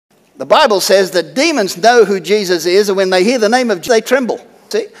The Bible says that demons know who Jesus is, and when they hear the name of Jesus, they tremble.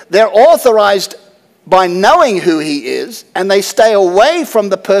 See, they're authorized by knowing who he is, and they stay away from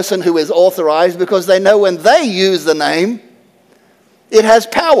the person who is authorized because they know when they use the name, it has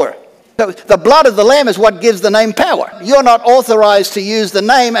power. So the blood of the Lamb is what gives the name power. You're not authorized to use the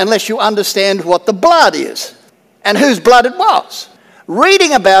name unless you understand what the blood is and whose blood it was.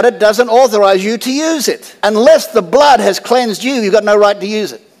 Reading about it doesn't authorize you to use it. Unless the blood has cleansed you, you've got no right to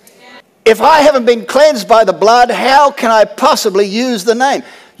use it. If I haven't been cleansed by the blood, how can I possibly use the name?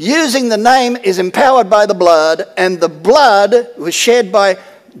 Using the name is empowered by the blood, and the blood was shed by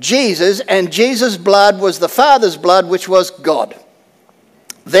Jesus, and Jesus' blood was the Father's blood, which was God.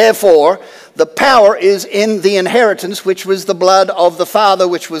 Therefore, the power is in the inheritance, which was the blood of the Father,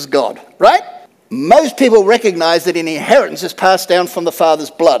 which was God. Right? Most people recognize that an inheritance is passed down from the Father's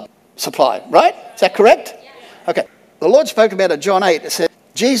blood supply. Right? Is that correct? Okay. The Lord spoke about it in John 8. It said,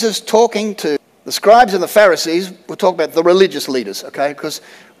 Jesus talking to the scribes and the Pharisees, we'll talk about the religious leaders, okay? Because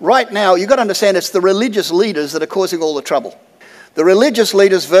right now, you've got to understand it's the religious leaders that are causing all the trouble. The religious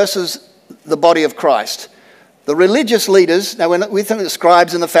leaders versus the body of Christ. The religious leaders, now we think of the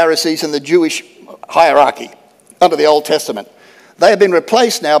scribes and the Pharisees and the Jewish hierarchy under the Old Testament. They have been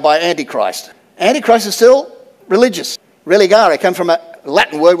replaced now by Antichrist. Antichrist is still religious. Religare comes from a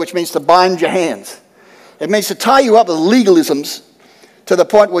Latin word which means to bind your hands. It means to tie you up with legalisms to the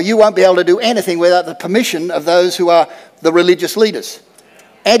point where you won't be able to do anything without the permission of those who are the religious leaders.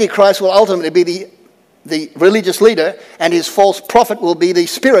 Antichrist will ultimately be the religious leader, and his false prophet will be the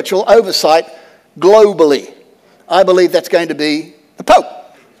spiritual oversight globally. I believe that's going to be the Pope.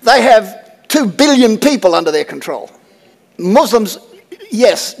 They have 2 billion people under their control. Muslims,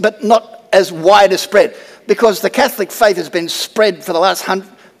 yes, but not as wide a spread, because the Catholic faith has been spread for the last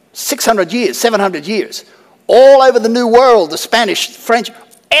 600 years, 700 years, all over the New World, the Spanish, French,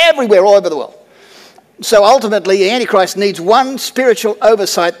 everywhere, all over the world. So ultimately, the Antichrist needs one spiritual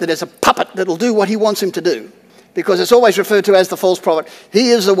oversight that is a puppet that will do what he wants him to do, because it's always referred to as the false prophet. He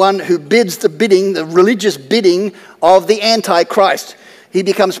is the one who bids the bidding, the religious bidding of the Antichrist. He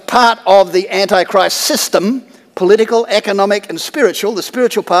becomes part of the Antichrist system, political, economic, and spiritual. The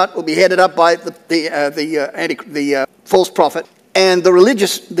spiritual part will be headed up by the false prophet, and the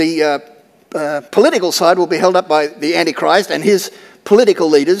religious, political side will be held up by the Antichrist and his political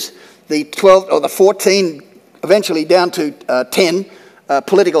leaders, the 12 or the 14, eventually down to 10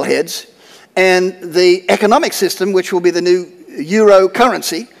 political heads, and the economic system, which will be the new euro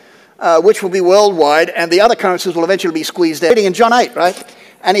currency, which will be worldwide, and the other currencies will eventually be squeezed out. Reading in John 8, right?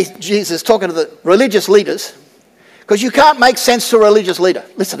 And Jesus talking to the religious leaders, because you can't make sense to a religious leader.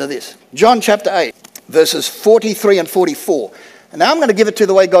 Listen to this. John chapter 8, verses 43 and 44. And now I'm going to give it to you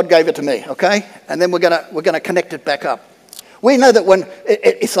the way God gave it to me, okay? And then we're going to connect it back up. We know that when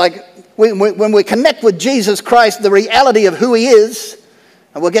it's like when we connect with Jesus Christ, the reality of who he is,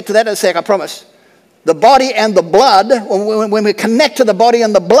 and we'll get to that in a sec, I promise. The body and the blood, when we connect to the body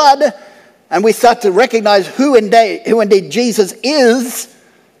and the blood, and we start to recognize who indeed Jesus is,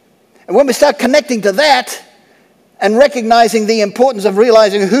 and when we start connecting to that, and recognizing the importance of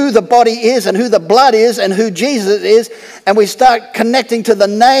realizing who the body is and who the blood is and who Jesus is, and we start connecting to the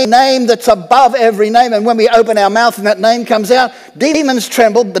name that's above every name, and when we open our mouth and that name comes out, demons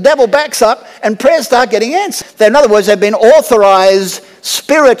tremble, the devil backs up, and prayers start getting answered. In other words, they've been authorized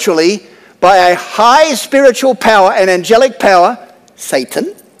spiritually by a high spiritual power, an angelic power,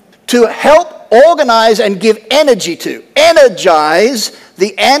 Satan, to help organize and give energy to, energize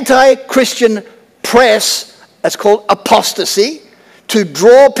the anti-Christian press. That's called apostasy, to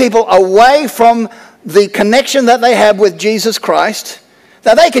draw people away from the connection that they have with Jesus Christ.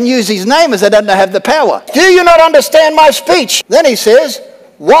 Now they can use his name as they don't have the power. Do you not understand my speech? Then he says,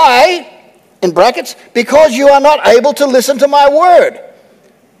 why, in brackets, because you are not able to listen to my word.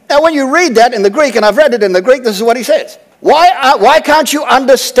 Now when you read that in the Greek, and I've read it in the Greek, this is what he says. Why can't you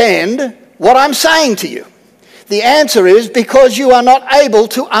understand what I'm saying to you? The answer is because you are not able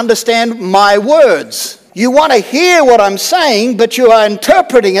to understand my words. You want to hear what I'm saying, but you are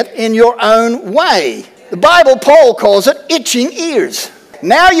interpreting it in your own way. The Bible, Paul calls it itching ears.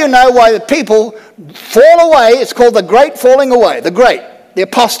 Now you know why the people fall away. It's called the great falling away, the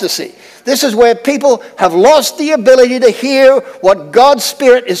apostasy. This is where people have lost the ability to hear what God's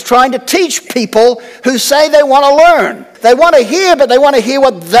Spirit is trying to teach people who say they want to learn. They want to hear, but they want to hear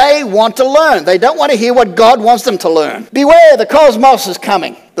what they want to learn. They don't want to hear what God wants them to learn. Beware, the cosmos is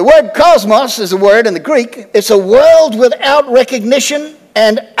coming. The word cosmos is a word in the Greek. It's a world without recognition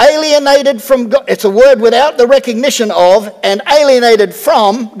and alienated from God. It's a word without the recognition of and alienated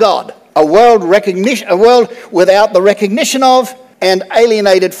from God. A world without the recognition of and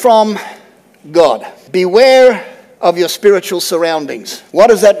alienated from God. Beware of your spiritual surroundings. What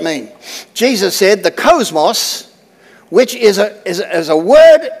does that mean? Jesus said the cosmos, which is a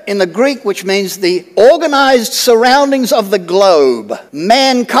word in the Greek which means the organized surroundings of the globe,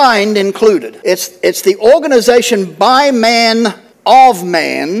 mankind included. It's the organization by man, of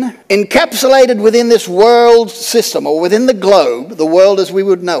man, encapsulated within this world system, or within the globe, the world as we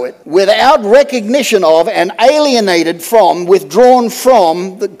would know it, without recognition of and alienated from, withdrawn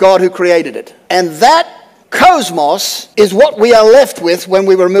from the God who created it. And that cosmos is what we are left with when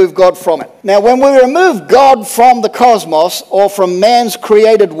we remove God from it. Now, when we remove God from the cosmos or from man's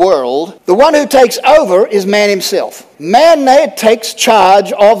created world, the one who takes over is man himself. Man now takes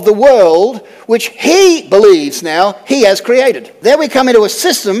charge of the world which he believes now he has created. There we come into a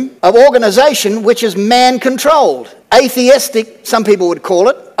system of organization which is man-controlled. Atheistic, some people would call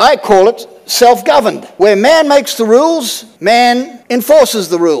it. I call it self-governed. Where man makes the rules, man enforces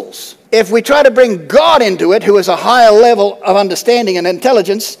the rules. If we try to bring God into it, who is a higher level of understanding and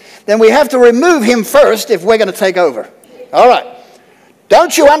intelligence, then we have to remove him first if we're going to take over. All right.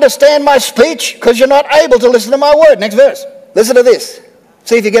 Don't you understand my speech? Because you're not able to listen to my word. Next verse. Listen to this.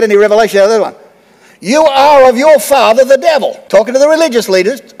 See if you get any revelation out of that one. You are of your father, the devil. Talking to the religious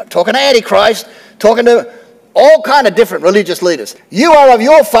leaders, talking to Antichrist, talking to all kind of different religious leaders. You are of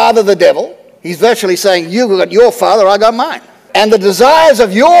your father, the devil. He's virtually saying, you got your father, I got mine. And the desires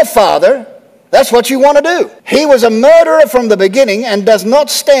of your father, that's what you want to do. He was a murderer from the beginning and does not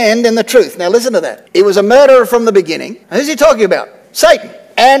stand in the truth. Now listen to that. He was a murderer from the beginning. Who's he talking about? Satan.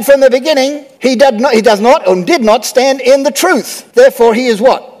 And from the beginning, he did not stand in the truth. Therefore, he is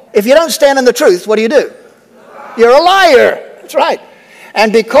what? If you don't stand in the truth, what do? You're a liar. That's right.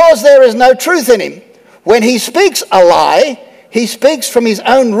 And because there is no truth in him, when he speaks a lie, he speaks from his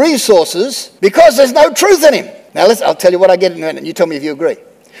own resources because there's no truth in him. Now, I'll tell you what I get in a minute, and you tell me if you agree.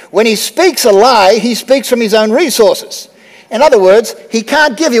 When he speaks a lie, he speaks from his own resources. In other words, he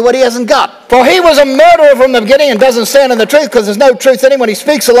can't give you what he hasn't got. For he was a murderer from the beginning and doesn't stand in the truth because there's no truth in him. When he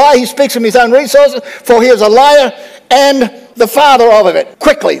speaks a lie, he speaks from his own resources, for he is a liar and the father of it.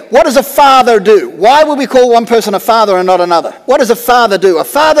 Quickly, what does a father do? Why would we call one person a father and not another? What does a father do? A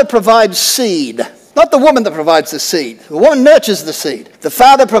father provides seed. Not the woman that provides the seed. The woman nurtures the seed. The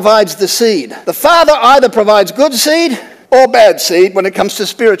father provides the seed. The father either provides good seed or bad seed when it comes to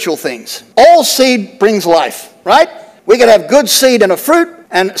spiritual things. All seed brings life, right? We could have good seed in a fruit,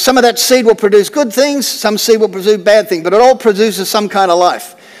 and some of that seed will produce good things, some seed will produce bad things, but it all produces some kind of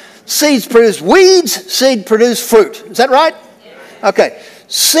life. Seeds produce weeds, seed produce fruit. Is that right? Okay.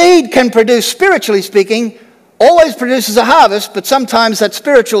 Seed can produce, spiritually speaking, always produces a harvest, but sometimes that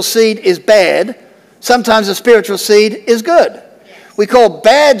spiritual seed is bad. Sometimes the spiritual seed is good. We call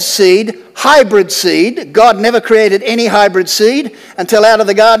bad seed hybrid seed. God never created any hybrid seed until out of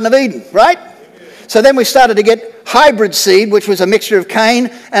the Garden of Eden, right? So then we started to get hybrid seed, which was a mixture of Cain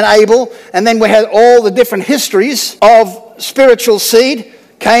and Abel. And then we had all the different histories of spiritual seed,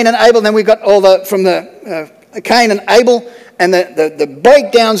 Cain and Abel. Then we got all from the Cain and Abel, and the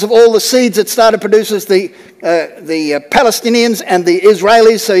breakdowns of all the seeds that started produces the Palestinians and the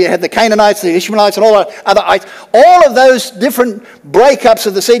Israelis. So you had the Canaanites, the Ishmaelites, and all the other ites. All of those different breakups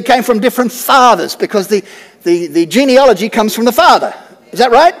of the seed came from different fathers, because the genealogy comes from the father. Is that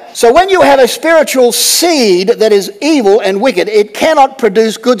right? So when you have a spiritual seed that is evil and wicked, it cannot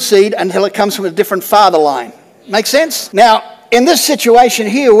produce good seed until it comes from a different father line. Make sense? Now, in this situation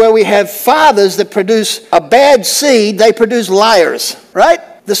here, where we have fathers that produce a bad seed, they produce liars,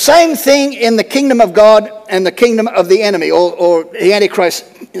 right? The same thing in the kingdom of God and the kingdom of the enemy, or the Antichrist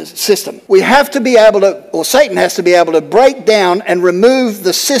system. We have to be able to, or Satan has to be able to break down and remove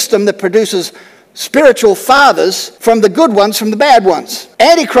the system that produces spiritual fathers from the good ones, from the bad ones.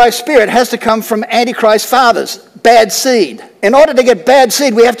 Antichrist spirit has to come from Antichrist fathers, bad seed. In order to get bad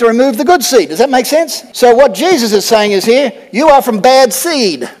seed, we have to remove the good seed. Does that make sense? So what Jesus is saying is here, you are from bad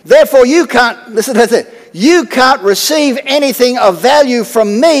seed. Therefore, you can't, listen to this, you can't receive anything of value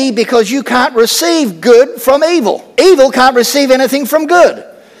from me because you can't receive good from evil. Evil can't receive anything from good.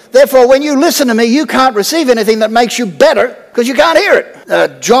 Therefore, when you listen to me, you can't receive anything that makes you better because you can't hear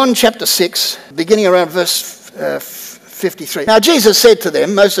it. John chapter 6, beginning around verse 53. Now Jesus said to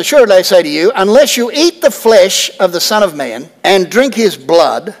them, most assuredly I say to you, unless you eat the flesh of the Son of Man and drink his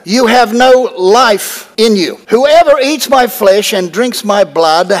blood, you have no life in you. Whoever eats my flesh and drinks my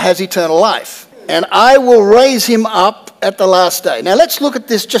blood has eternal life, and I will raise him up at the last day. Now let's look at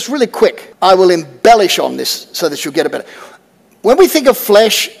this just really quick. I will embellish on this so that you'll get it better. When we think of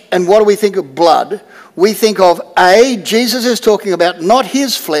flesh and what do we think of blood, we think of Jesus is talking about not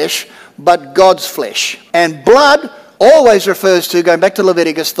his flesh, but God's flesh. And blood always refers to, going back to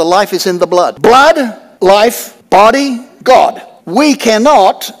Leviticus, the life is in the blood. Blood, life, body, God. We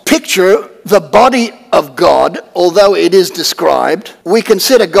cannot picture the body of God, although it is described. We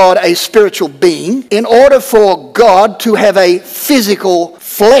consider God a spiritual being. In order for God to have a physical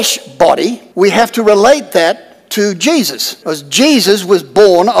flesh body, we have to relate that to Jesus, because Jesus was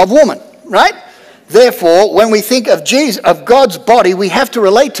born of woman, right? Therefore, when we think of God's body, we have to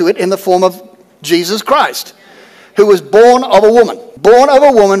relate to it in the form of Jesus Christ, who was born of a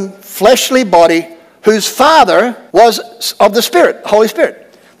woman, fleshly body, whose father was of the Spirit, Holy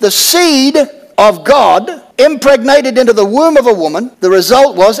Spirit. The seed of God impregnated into the womb of a woman. The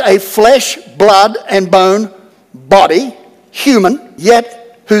result was a flesh, blood, and bone body, human,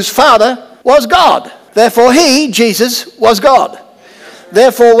 yet whose father was God. Therefore he, Jesus, was God.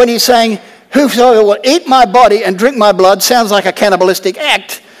 Therefore when he's saying, whosoever will eat my body and drink my blood, sounds like a cannibalistic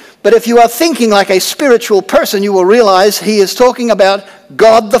act. But if you are thinking like a spiritual person, you will realize he is talking about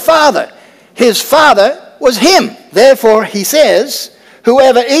God the Father. His Father was him. Therefore, he says,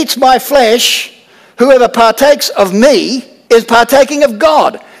 whoever eats my flesh, whoever partakes of me, is partaking of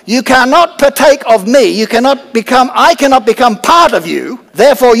God. You cannot partake of me. I cannot become part of you.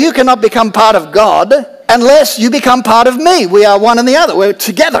 Therefore, you cannot become part of God unless you become part of me. We are one and the other. We're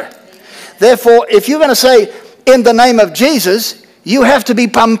together. Therefore, if you're going to say, in the name of Jesus, you have to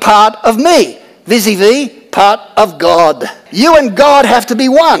become part of me. Vis-a-vis, part of God. You and God have to be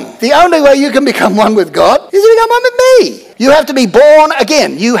one. The only way you can become one with God is to become one with me. You have to be born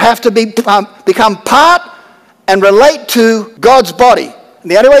again. You have to become part and relate to God's body. And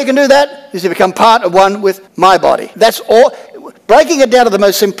the only way you can do that is to become part of one with my body. That's all. Breaking it down to the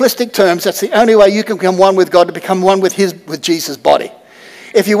most simplistic terms, that's the only way you can become one with God, to become one with Jesus' body.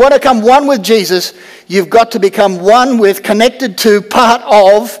 If you want to become one with Jesus, you've got to become one with, connected to, part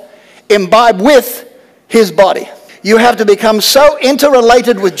of, imbibed with his body. You have to become so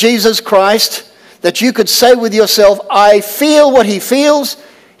interrelated with Jesus Christ that you could say with yourself, I feel what he feels.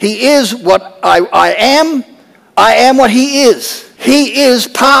 He is what I am. I am what he is. He is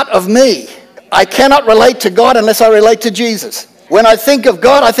part of me. I cannot relate to God unless I relate to Jesus. When I think of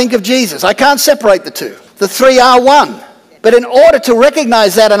God, I think of Jesus. I can't separate the two. The three are one. But in order to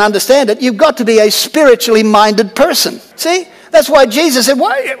recognize that and understand it, you've got to be a spiritually minded person. See? That's why Jesus said,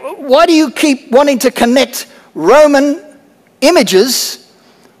 why do you keep wanting to connect Roman images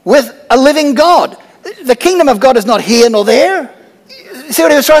with a living God? The kingdom of God is not here nor there. See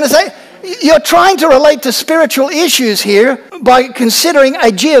what he was trying to say? You're trying to relate to spiritual issues here by considering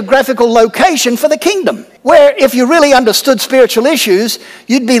a geographical location for the kingdom. Where if you really understood spiritual issues,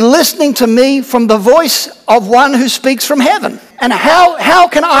 you'd be listening to me from the voice of one who speaks from heaven. And how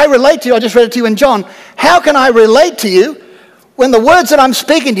can I relate to you? I just read it to you in John. How can I relate to you when the words that I'm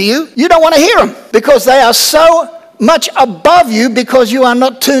speaking to you, you don't want to hear them? Because they are so much above you, because you are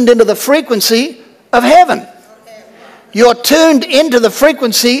not tuned into the frequency of heaven. You're tuned into the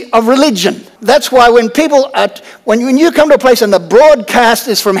frequency of religion. That's why when you come to a place and the broadcast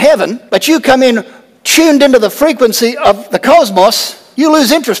is from heaven, but you come in tuned into the frequency of the cosmos, you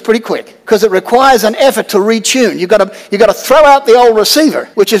lose interest pretty quick, because it requires an effort to retune. You've got to throw out the old receiver,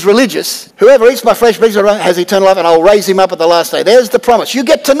 which is religious. Whoever eats my flesh has eternal life, and I'll raise him up at the last day. There's the promise. You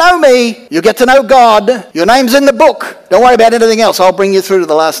get to know me. You get to know God. Your name's in the book. Don't worry about anything else. I'll bring you through to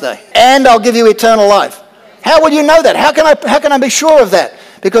the last day. And I'll give you eternal life. How will you know that? How can I be sure of that?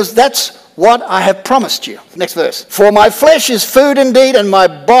 Because that's what I have promised you. Next verse. For my flesh is food indeed, and my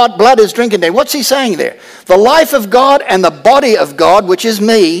blood is drink indeed. What's he saying there? The life of God and the body of God, which is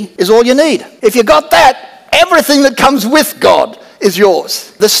me, is all you need. If you got that, everything that comes with God is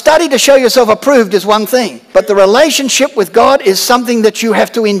yours. The study to show yourself approved is one thing, but the relationship with God is something that you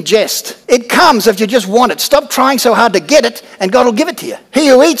have to ingest. It comes if you just want it. Stop trying so hard to get it, and God will give it to you. He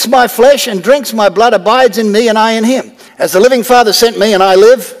who eats my flesh and drinks my blood abides in me, and I in him. As the living Father sent me, and I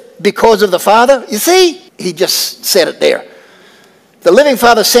live because of the Father. You see, he just said it there. The living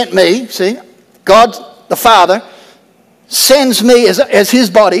Father sent me. See, God the Father sends me as his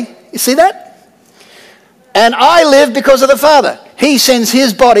body. You see that? And I live because of the Father. He sends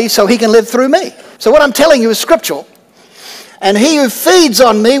his body so he can live through me. So what I'm telling you is scriptural. And he who feeds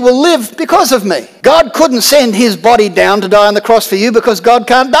on me will live because of me. God couldn't send his body down to die on the cross for you, because God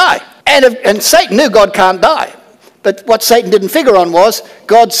can't die. And Satan knew God can't die. But what Satan didn't figure on was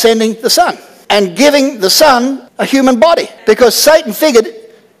God sending the Son and giving the Son a human body. Because Satan figured,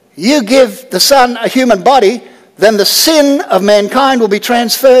 you give the Son a human body, then the sin of mankind will be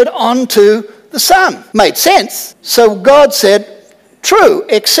transferred onto the Son. Made sense. So God said, true,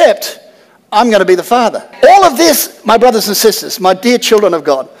 except I'm going to be the Father. All of this, my brothers and sisters, my dear children of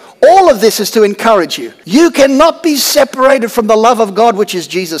God, All of this is to encourage you. You cannot be separated from the love of God, which is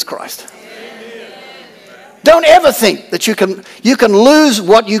Jesus Christ. Amen. Don't ever think that you can lose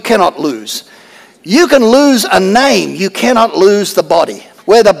what you cannot lose. You can lose a name. You cannot lose the body.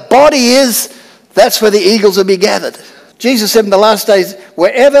 Where the body is, that's where the eagles will be gathered. Jesus said in the last days,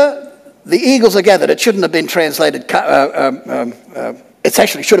 wherever the eagles are gathered, it shouldn't have been translated, it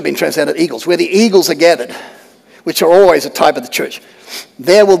actually should have been translated eagles. Where the eagles are gathered, which are always a type of the church,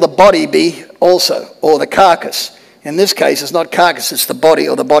 there will the body be also, or the carcass. In this case, it's not carcass, it's the body,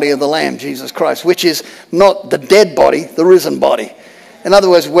 or the body of the Lamb, Jesus Christ, which is not the dead body, the risen body. In other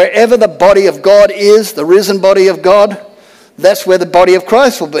words, wherever the body of God is, the risen body of God, that's where the body of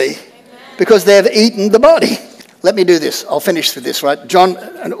Christ will be, because they've eaten the body. Let me do this. I'll finish with this, right? John,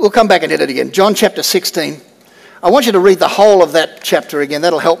 and we'll come back and hit it again. John chapter 16. I want you to read the whole of that chapter again.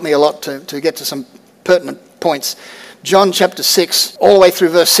 That'll help me a lot to get to some pertinent points. John chapter 6, all the way through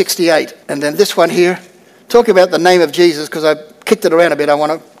verse 68. And then this one here, talking about the name of Jesus, because I kicked it around a bit. I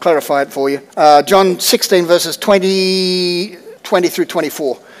want to clarify it for you. John 16, verses 20 through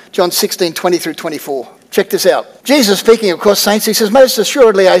 24. John 16, 20 through 24. Check this out. Jesus speaking, of course, saints, he says, most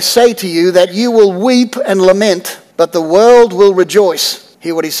assuredly I say to you that you will weep and lament, but the world will rejoice.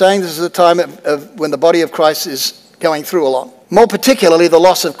 Hear what he's saying? This is a time of when the body of Christ is going through a lot. More particularly the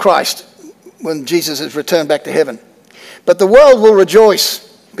loss of Christ when Jesus is returned back to heaven. But the world will rejoice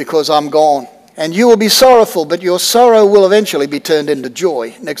because I'm gone. And you will be sorrowful, but your sorrow will eventually be turned into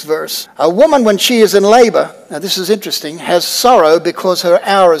joy. Next verse. A woman, when she is in labor, now this is interesting, has sorrow because her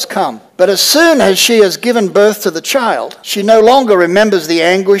hour has come. But as soon as she has given birth to the child, she no longer remembers the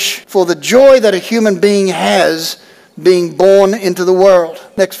anguish for the joy that a human being has being born into the world.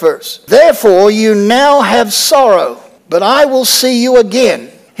 Next verse. Therefore you now have sorrow, but I will see you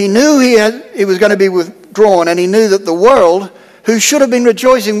again. He knew he was going to be withdrawn, and he knew that the world, who should have been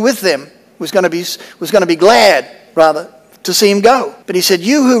rejoicing with them, was going to be glad, rather, to see him go. But he said,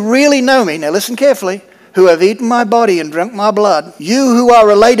 you who really know me, now listen carefully, who have eaten my body and drunk my blood, you who are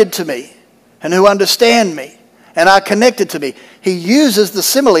related to me and who understand me and are connected to me. He uses the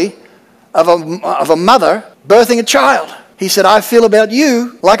simile of a mother birthing a child. He said, I feel about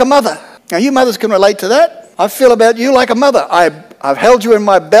you like a mother. Now you mothers can relate to that. I feel about you like a mother. I've held you in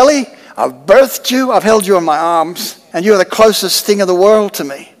my belly. I've birthed you. I've held you in my arms. And you're the closest thing in the world to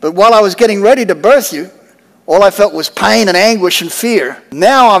me. But while I was getting ready to birth you, all I felt was pain and anguish and fear.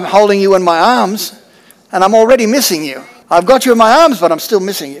 Now I'm holding you in my arms, and I'm already missing you. I've got you in my arms, but I'm still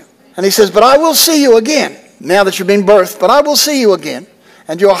missing you. And he says, but I will see you again, now that you've been birthed, but I will see you again.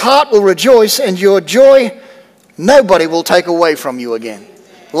 And your heart will rejoice, and your joy nobody will take away from you again.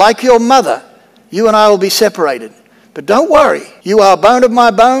 Like your mother, you and I will be separated. But don't worry, you are bone of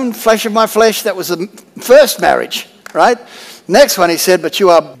my bone, flesh of my flesh. That was the first marriage. Right? Next one he said, but you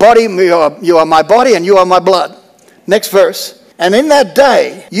are my body and you are my blood. Next verse. And in that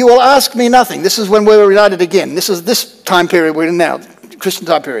day you will ask me nothing. This is when we were united again. This is this time period we're in now, Christian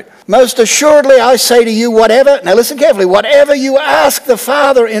time period. Most assuredly I say to you, whatever, now listen carefully, whatever you ask the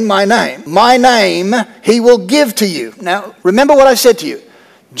Father in my name he will give to you. Now remember what I said to you.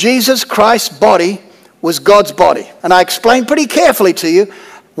 Jesus Christ's body was God's body. And I explained pretty carefully to you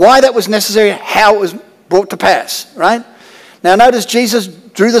why that was necessary, how it was brought to pass, right? Now notice Jesus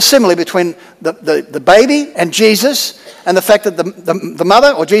drew the simile between the baby and Jesus, and the fact that the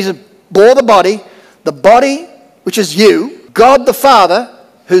mother or Jesus bore the body, which is you, God the Father,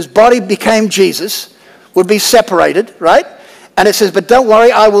 whose body became Jesus, would be separated, right? And it says, but don't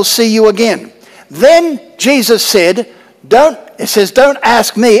worry, I will see you again. Then Jesus said, don't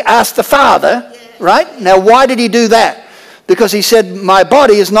ask me, ask the Father, right? Now why did he do that? Because he said, my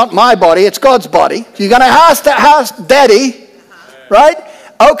body is not my body, it's God's body. So you're going to ask Daddy, right?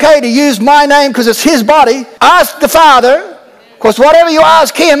 Okay, to use my name because it's his body. Ask the Father, because whatever you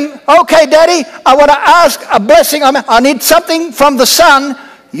ask him, okay, Daddy, I want to ask a blessing. I need something from the Son,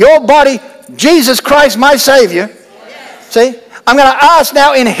 your body, Jesus Christ, my Savior. See? I'm going to ask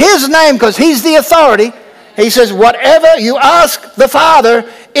now in his name because he's the authority. He says, whatever you ask the Father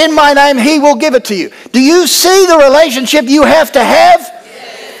in my name, he will give it to you. Do you see the relationship you have to have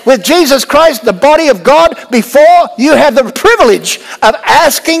with Jesus Christ, the body of God, before you have the privilege of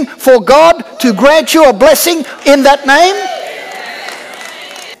asking for God to grant you a blessing in that name?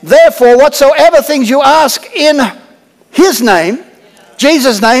 Therefore, whatsoever things you ask in his name,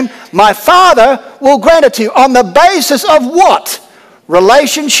 Jesus' name, my Father will grant it to you. On the basis of what?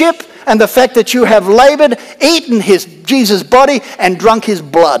 Relationship and the fact that you have labored, eaten Jesus' body, and drunk his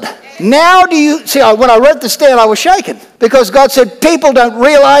blood. Now do you see, when I wrote this down, I was shaken, because God said people don't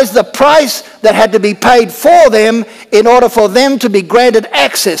realize the price that had to be paid for them in order for them to be granted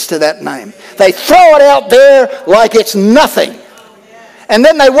access to that name. They throw it out there like it's nothing. And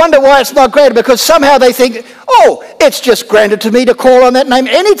then they wonder why it's not granted, because somehow they think, oh, it's just granted to me to call on that name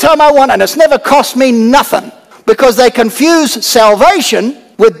anytime I want, and it's never cost me nothing. Because they confuse salvation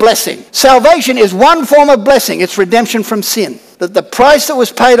with blessing. Salvation is one form of blessing. It's redemption from sin. That the price that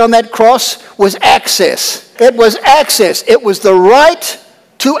was paid on that cross was access. It was access. It was the right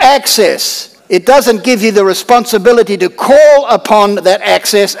to access. It doesn't give you the responsibility to call upon that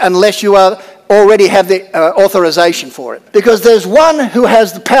access unless you already have the authorization for it. Because there's one who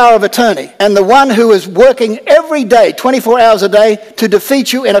has the power of attorney, and the one who is working every day, 24 hours a day, to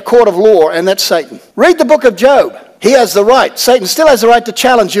defeat you in a court of law, and that's Satan. Read the book of Job. He has the right. Satan still has the right to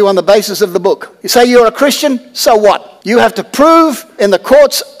challenge you on the basis of the book. You say you're a Christian, so what? You have to prove in the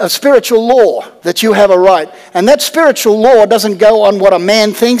courts of spiritual law that you have a right. And that spiritual law doesn't go on what a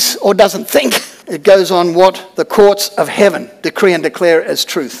man thinks or doesn't think. It goes on what the courts of heaven decree and declare as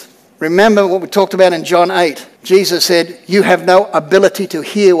truth. Remember what we talked about in John 8. Jesus said, you have no ability to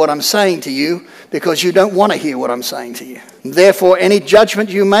hear what I'm saying to you because you don't want to hear what I'm saying to you. Therefore, any judgment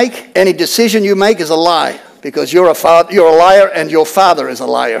you make, any decision you make is a lie, because you're a liar and your father is a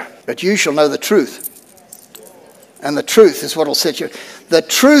liar. But you shall know the truth. And the truth is what will set you. The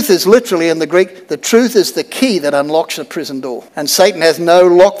truth is literally in the Greek, the truth is the key that unlocks a prison door. And Satan has no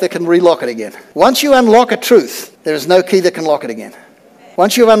lock that can relock it again. Once you unlock a truth, there is no key that can lock it again.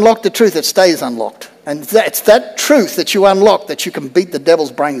 Once you've unlocked the truth, it stays unlocked. And it's that truth that you unlock that you can beat the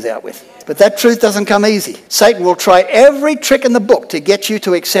devil's brains out with. But that truth doesn't come easy. Satan will try every trick in the book to get you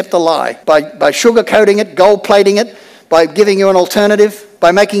to accept a lie. By sugarcoating it, gold-plating it, by giving you an alternative,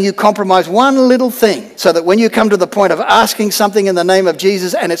 by making you compromise one little thing, so that when you come to the point of asking something in the name of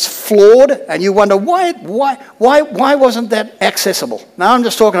Jesus and it's flawed, and you wonder, why wasn't that accessible? Now I'm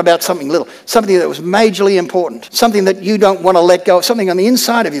just talking about something little, something that was majorly important, something that you don't want to let go, something on the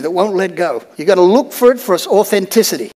inside of you that won't let go. You've got to look for it for its authenticity.